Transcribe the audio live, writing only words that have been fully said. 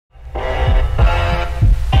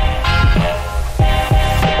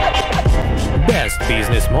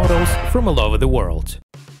business models from all over the world.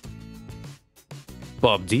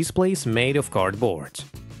 Pop displays made of cardboard.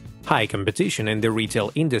 High competition in the retail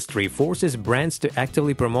industry forces brands to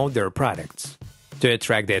actively promote their products. To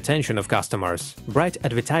attract the attention of customers, bright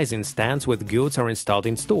advertising stands with goods are installed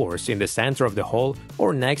in stores in the center of the hall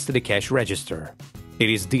or next to the cash register. It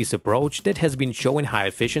is this approach that has been showing high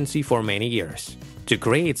efficiency for many years. To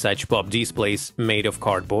create such pop displays made of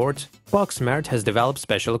cardboard, Proxmart has developed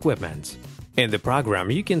special equipment. In the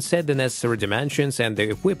program, you can set the necessary dimensions and the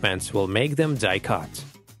equipment will make them die-cut.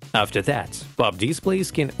 After that, pop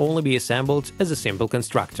displays can only be assembled as a simple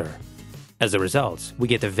constructor. As a result, we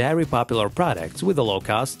get a very popular product with a low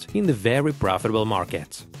cost in the very profitable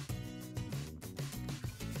market.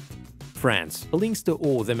 Friends, links to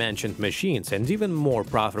all the mentioned machines and even more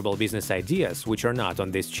profitable business ideas which are not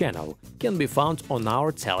on this channel can be found on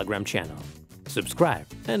our Telegram channel. Subscribe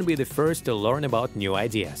and be the first to learn about new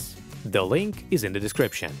ideas. The link is in the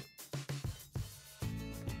description.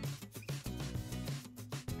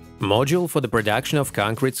 Module for the production of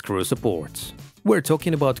concrete screw supports. We're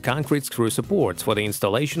talking about concrete screw supports for the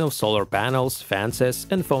installation of solar panels, fences,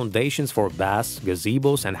 and foundations for baths,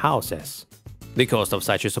 gazebos, and houses. The cost of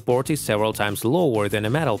such a support is several times lower than a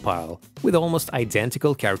metal pile, with almost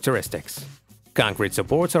identical characteristics. Concrete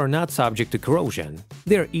supports are not subject to corrosion,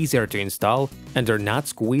 they're easier to install and are not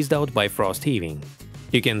squeezed out by frost heaving.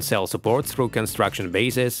 You can sell support through construction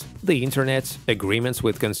bases, the internet, agreements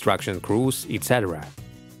with construction crews, etc.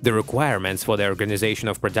 The requirements for the organization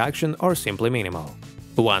of production are simply minimal.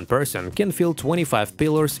 One person can fill 25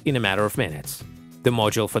 pillars in a matter of minutes. The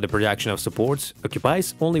module for the production of supports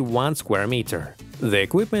occupies only 1 square meter. The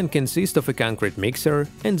equipment consists of a concrete mixer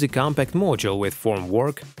and a compact module with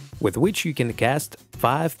formwork, with which you can cast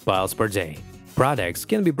 5 piles per day. Products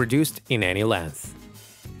can be produced in any length.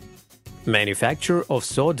 Manufacture of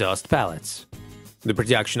sawdust pallets. The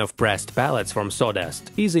production of pressed pallets from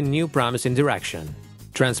sawdust is a new promising direction.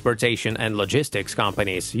 Transportation and logistics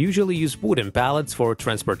companies usually use wooden pallets for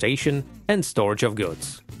transportation and storage of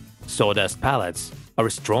goods. Sawdust pallets are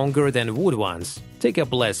stronger than wood ones, take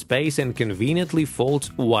up less space and conveniently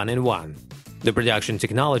fold one in one. The production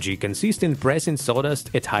technology consists in pressing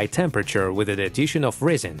sawdust at high temperature with the addition of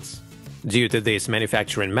resins. Due to this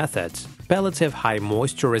manufacturing method, pallets have high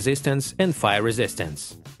moisture resistance and fire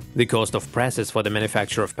resistance. The cost of presses for the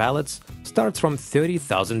manufacture of pallets starts from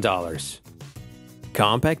 $30,000.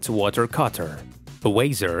 Compact water cutter. A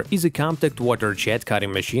Wazer is a compact water jet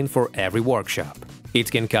cutting machine for every workshop.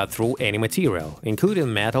 It can cut through any material,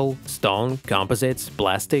 including metal, stone, composites,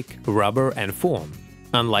 plastic, rubber, and foam.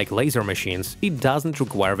 Unlike laser machines, it doesn't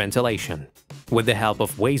require ventilation. With the help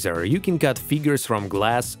of Wazer, you can cut figures from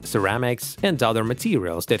glass, ceramics, and other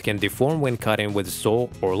materials that can deform when cutting with saw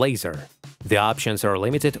or laser. The options are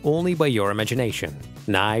limited only by your imagination –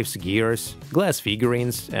 knives, gears, glass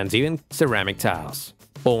figurines, and even ceramic tiles.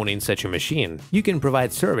 Owning such a machine, you can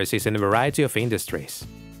provide services in a variety of industries.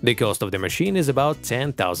 The cost of the machine is about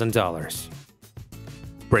 $10,000.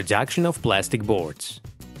 Production of plastic boards.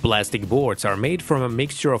 Plastic boards are made from a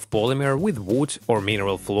mixture of polymer with wood or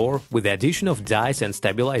mineral floor with the addition of dyes and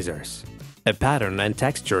stabilizers. A pattern and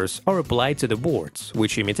textures are applied to the boards,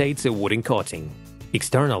 which imitates a wooden coating.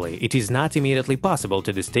 Externally, it is not immediately possible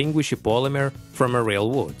to distinguish a polymer from a real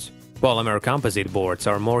wood. Polymer composite boards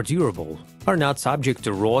are more durable, are not subject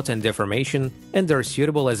to rot and deformation, and are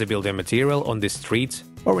suitable as a building material on the street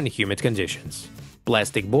or in humid conditions.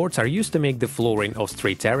 Plastic boards are used to make the flooring of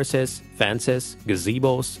street terraces, fences,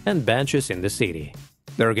 gazebos, and benches in the city.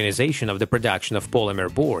 The organization of the production of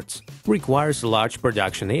polymer boards requires large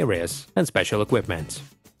production areas and special equipment.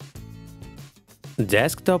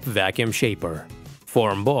 Desktop vacuum shaper.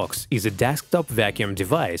 Formbox is a desktop vacuum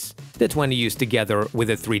device that, when used together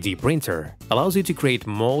with a 3D printer, allows you to create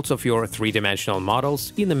molds of your three-dimensional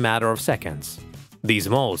models in a matter of seconds. These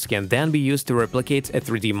molds can then be used to replicate a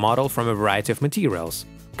 3D model from a variety of materials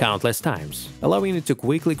countless times, allowing you to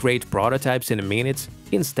quickly create prototypes in minutes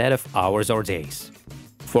instead of hours or days.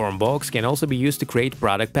 Formbox can also be used to create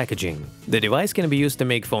product packaging. The device can be used to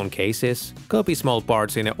make phone cases, copy small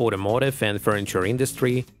parts in the automotive and furniture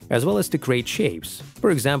industry, as well as to create shapes,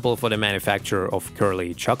 for example for the manufacture of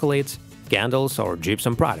curly chocolate, candles or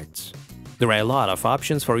gypsum products. There are a lot of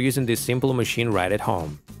options for using this simple machine right at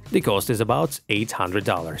home. The cost is about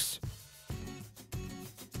 $800.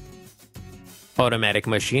 Automatic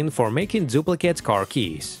machine for making duplicate car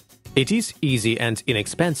keys. It is easy and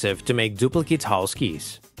inexpensive to make duplicate house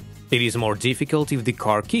keys. It is more difficult if the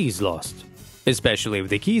car key is lost, especially if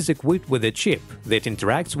the key is equipped with a chip that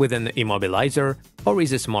interacts with an immobilizer or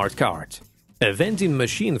is a smart card. A vending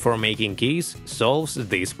machine for making keys solves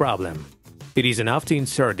this problem. It is enough to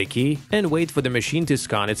insert the key and wait for the machine to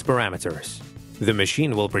scan its parameters. The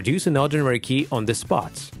machine will produce an ordinary key on the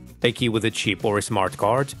spot. A key with a chip or a smart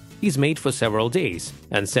card is made for several days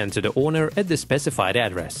and sent to the owner at the specified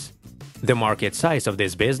address. The market size of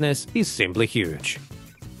this business is simply huge.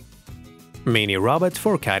 Mini robot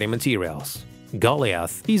for cutting materials.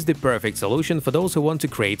 Goliath is the perfect solution for those who want to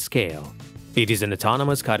create scale. It is an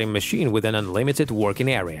autonomous cutting machine with an unlimited working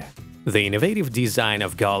area. The innovative design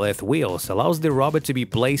of Goliath wheels allows the robot to be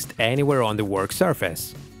placed anywhere on the work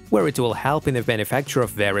surface, where it will help in the manufacture of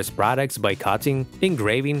various products by cutting,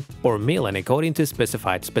 engraving, or milling according to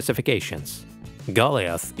specified specifications.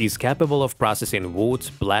 Goliath is capable of processing wood,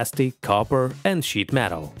 plastic, copper, and sheet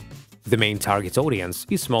metal. The main target audience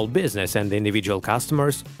is small business and individual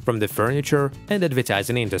customers from the furniture and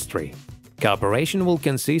advertising industry. Cooperation will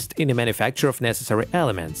consist in the manufacture of necessary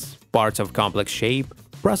elements, parts of complex shape,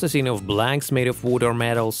 processing of blanks made of wood or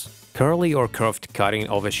metals, curly or curved cutting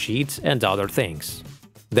of a sheet, and other things.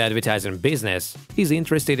 The advertising business is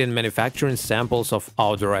interested in manufacturing samples of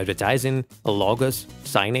outdoor advertising, logos,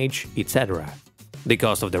 signage, etc. The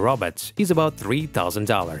cost of the robot is about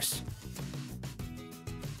 $3,000.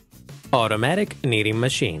 Automatic knitting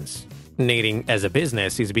machines. Knitting as a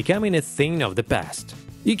business is becoming a thing of the past.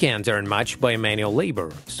 You can't earn much by manual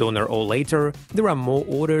labor. Sooner or later, there are more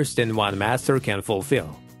orders than one master can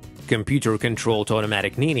fulfill. Computer-controlled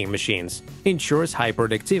automatic knitting machines ensures high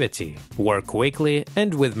productivity, work quickly,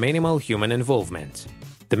 and with minimal human involvement.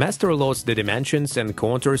 The master loads the dimensions and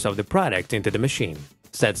contours of the product into the machine,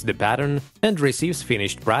 sets the pattern, and receives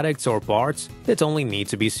finished products or parts that only need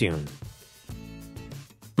to be sewn.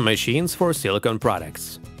 Machines for silicone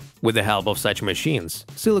products. With the help of such machines,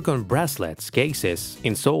 silicone bracelets, cases,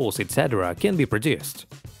 insoles, etc. can be produced.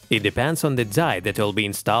 It depends on the die that will be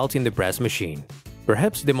installed in the press machine.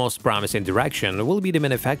 Perhaps the most promising direction will be the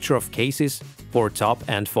manufacture of cases for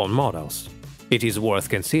top-end phone models. It is worth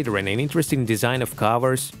considering an interesting design of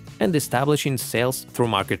covers and establishing sales through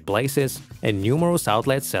marketplaces and numerous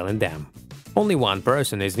outlets selling them. Only one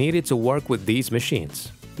person is needed to work with these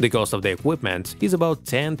machines. The cost of the equipment is about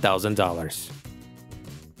 $10,000.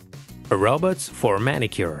 Robots for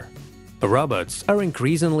manicure. Robots are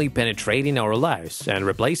increasingly penetrating our lives and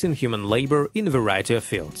replacing human labor in a variety of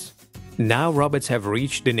fields. Now robots have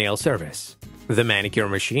reached the nail service. The manicure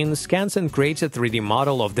machine scans and creates a 3D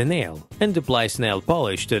model of the nail and applies nail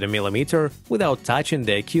polish to the millimeter without touching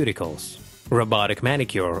the cuticles. Robotic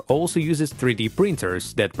manicure also uses 3D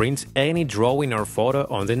printers that print any drawing or photo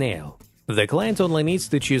on the nail. The client only needs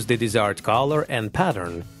to choose the desired color and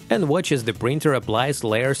pattern and watch as the printer applies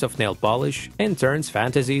layers of nail polish and turns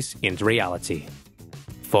fantasies into reality.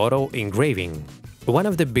 Photo engraving. One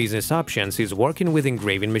of the business options is working with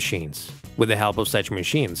engraving machines. With the help of such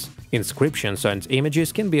machines, inscriptions and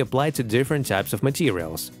images can be applied to different types of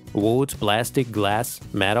materials – wood, plastic, glass,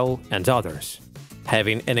 metal, and others.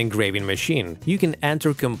 Having an engraving machine, you can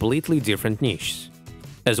enter completely different niches.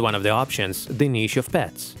 As one of the options, the niche of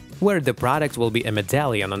pets, where the product will be a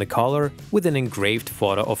medallion on the collar with an engraved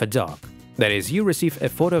photo of a dog. That is, you receive a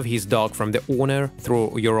photo of his dog from the owner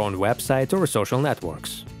through your own website or social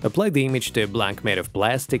networks. Apply the image to a blank made of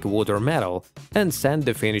plastic, wood or metal and send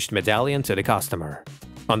the finished medallion to the customer.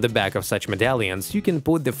 On the back of such medallions, you can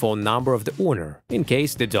put the phone number of the owner in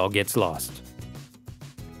case the dog gets lost.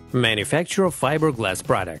 Manufacture of fiberglass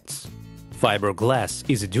products. Fiberglass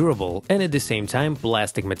is a durable and at the same time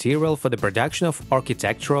plastic material for the production of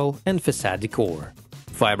architectural and facade decor.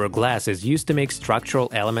 Fiberglass is used to make structural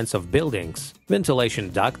elements of buildings, ventilation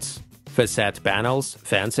ducts, facade panels,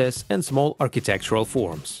 fences, and small architectural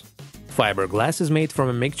forms. Fiberglass is made from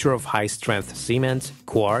a mixture of high-strength cement,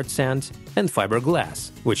 quartz sand, and fiberglass,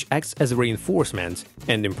 which acts as a reinforcement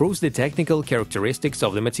and improves the technical characteristics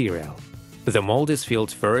of the material. The mold is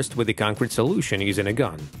filled first with the concrete solution using a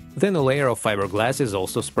gun, then a layer of fiberglass is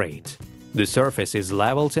also sprayed. The surface is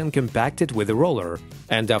leveled and compacted with a roller,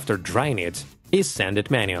 and after drying it, is sanded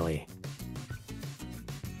manually.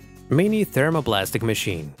 Mini thermoplastic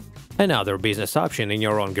machine. Another business option in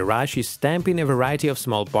your own garage is stamping a variety of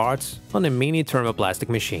small parts on a mini thermoplastic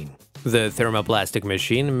machine. The thermoplastic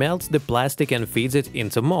machine melts the plastic and feeds it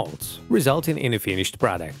into molds, resulting in a finished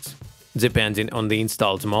product. Depending on the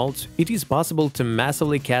installed mold, it is possible to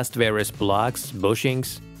massively cast various blocks,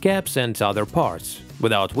 bushings, caps and other parts,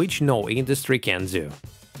 without which no industry can do.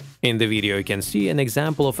 In the video you can see an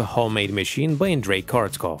example of a homemade machine by Andrei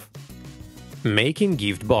Kortkov. Making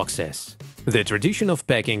gift boxes. The tradition of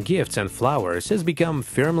packing gifts and flowers has become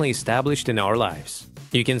firmly established in our lives.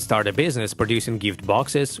 You can start a business producing gift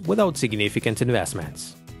boxes without significant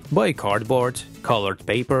investments. Buy cardboard, colored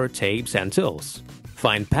paper, tapes and tools.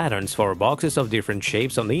 Find patterns for boxes of different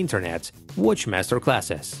shapes on the internet, watch master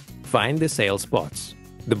classes, find the sale spots.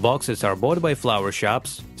 The boxes are bought by flower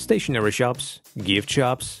shops, stationery shops, gift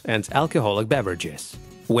shops, and alcoholic beverages.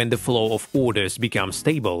 When the flow of orders becomes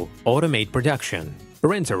stable, automate production,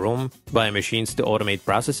 rent a room, buy machines to automate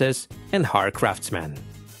processes, and hire craftsmen.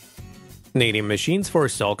 Knitting machines for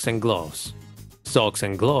socks and gloves. Socks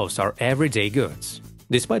and gloves are everyday goods.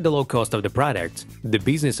 Despite the low cost of the product, the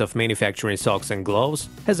business of manufacturing socks and gloves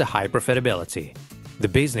has a high profitability. The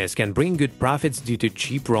business can bring good profits due to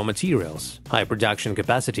cheap raw materials, high production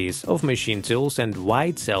capacities of machine tools, and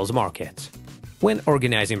wide sales market. When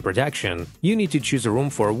organizing production, you need to choose a room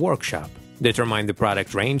for a workshop, determine the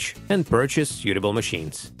product range, and purchase suitable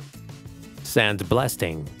machines.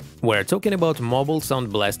 Sandblasting. We're talking about mobile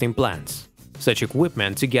sandblasting plants. Such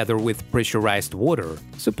equipment, together with pressurized water,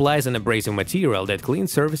 supplies an abrasive material that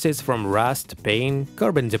cleans surfaces from rust, paint,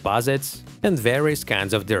 carbon deposits, and various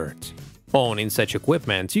kinds of dirt. Owning such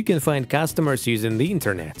equipment, you can find customers using the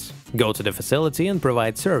internet, go to the facility and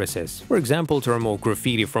provide services, for example to remove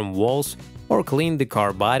graffiti from walls or clean the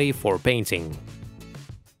car body for painting.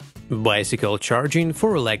 Bicycle charging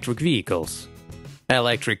for electric vehicles.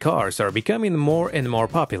 Electric cars are becoming more and more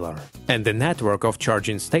popular, and the network of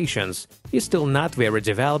charging stations is still not very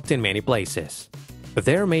developed in many places.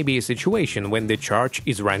 There may be a situation when the charge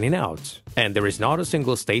is running out, and there is not a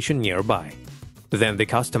single station nearby. Then the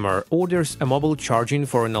customer orders a mobile charging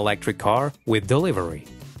for an electric car with delivery.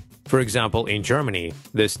 For example, in Germany,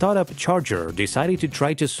 the startup Charger decided to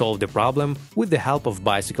try to solve the problem with the help of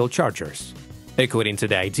bicycle chargers. According to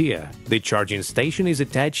the idea, the charging station is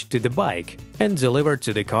attached to the bike and delivered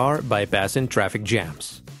to the car, bypassing traffic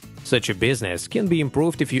jams. Such a business can be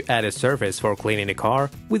improved if you add a surface for cleaning a car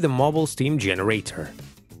with a mobile steam generator.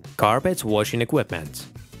 Carpet washing equipment.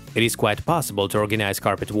 It is quite possible to organize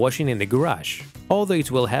carpet washing in the garage, although it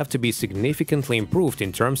will have to be significantly improved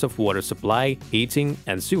in terms of water supply, heating,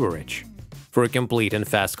 and sewerage. For a complete and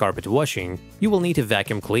fast carpet washing, you will need a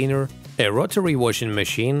vacuum cleaner, a rotary washing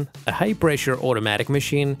machine, a high-pressure automatic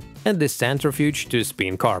machine, and the centrifuge to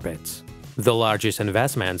spin carpets. The largest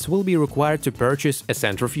investments will be required to purchase a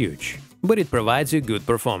centrifuge, but it provides you good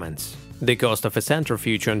performance. The cost of a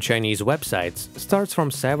centrifuge on Chinese websites starts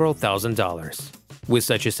from several $1,000s. With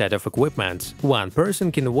such a set of equipment, one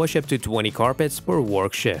person can wash up to 20 carpets per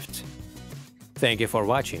work shift. Thank you for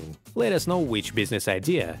watching. Let us know which business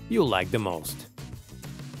idea you like the most.